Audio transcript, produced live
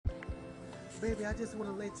Baby, I just want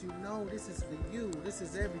to let you know this is for you. This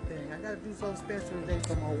is everything. I got to do something special today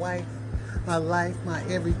for my wife, my life, my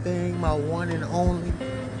everything, my one and only.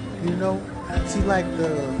 You know, she like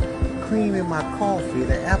the cream in my coffee,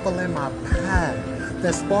 the apple in my pie,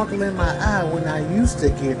 that sparkle in my eye when I used to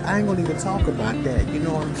get. I ain't gonna even talk about that, you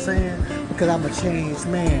know what I'm saying? Because I'm a changed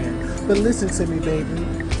man. But listen to me, baby.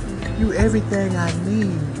 You everything I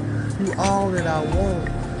need. You all that I want.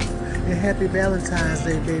 And happy Valentine's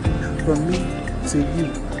Day, baby, from me to you.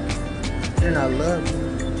 And I love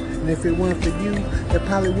you. And if it weren't for you, there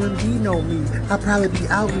probably wouldn't be no me. I'd probably be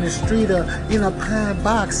out in the street or in a pine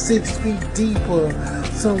box 6 feet deep or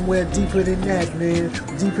somewhere deeper than that, man.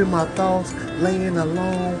 Deep in my thoughts, laying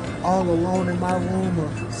alone, all alone in my room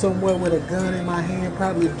or somewhere with a gun in my hand,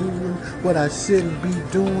 probably doing what I shouldn't be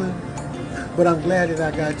doing. But I'm glad that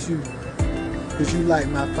I got you, because you light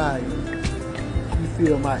my fire. You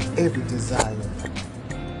feel my every desire.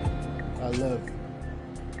 I love you.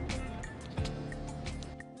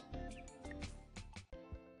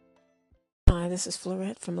 Hi, this is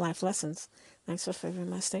Florette from Life Lessons. Thanks for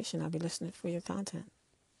favoring my station. I'll be listening for your content.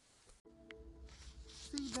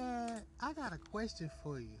 See, Dad, I got a question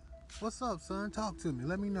for you. What's up, son? Talk to me.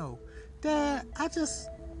 Let me know. Dad,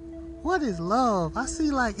 what is love? I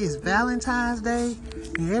see like it's Valentine's Day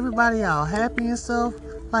and everybody all happy and stuff.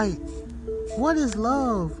 Like, what is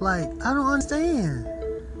love? Like, I don't understand.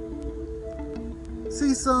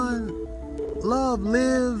 See, son, love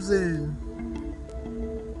lives and...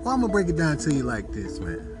 Well, I'm gonna break it down to you like this,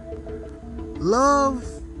 man. Love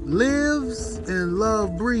lives and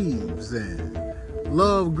love breathes and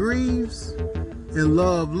love grieves and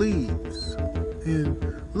love leaves.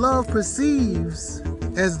 And love perceives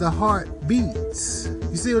as the heart beats.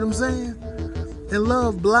 You see what I'm saying? And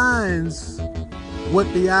love blinds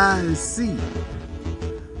what the eyes see.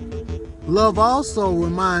 Love also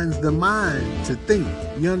reminds the mind to think.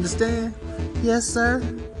 You understand? Yes, sir.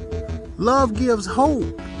 Love gives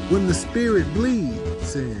hope when the spirit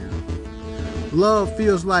bleeds. And love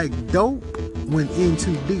feels like dope when in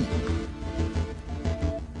too deep.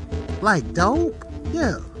 Like dope?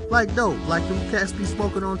 Yeah, like dope. Like them cats be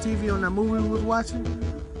smoking on TV on that movie we was watching.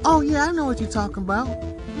 Oh yeah, I know what you're talking about.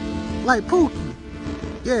 Like Pookie.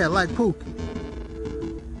 Yeah, like Pookie.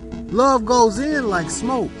 Love goes in like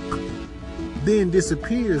smoke, then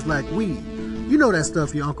disappears like weed. You know that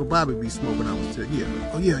stuff your Uncle Bobby be smoking. I was telling you.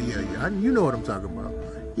 Yeah. Oh yeah. You know what I'm talking about.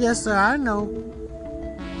 Yes, sir, I know.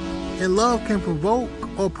 And love can provoke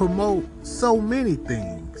or promote so many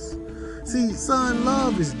things. See, son,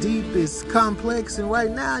 love is deep, it's complex, and right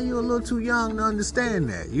now you're a little too young to understand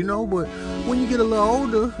that, you know? But when you get a little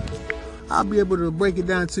older, I'll be able to break it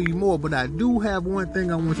down to you more. But I do have one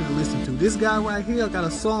thing I want you to listen to. This guy right here got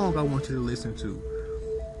a song I want you to listen to.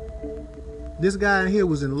 This guy in here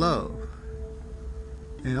was in love.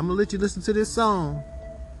 And I'm going to let you listen to this song.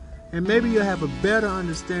 And maybe you'll have a better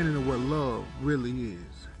understanding of what love really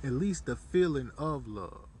is. At least the feeling of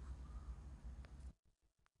love.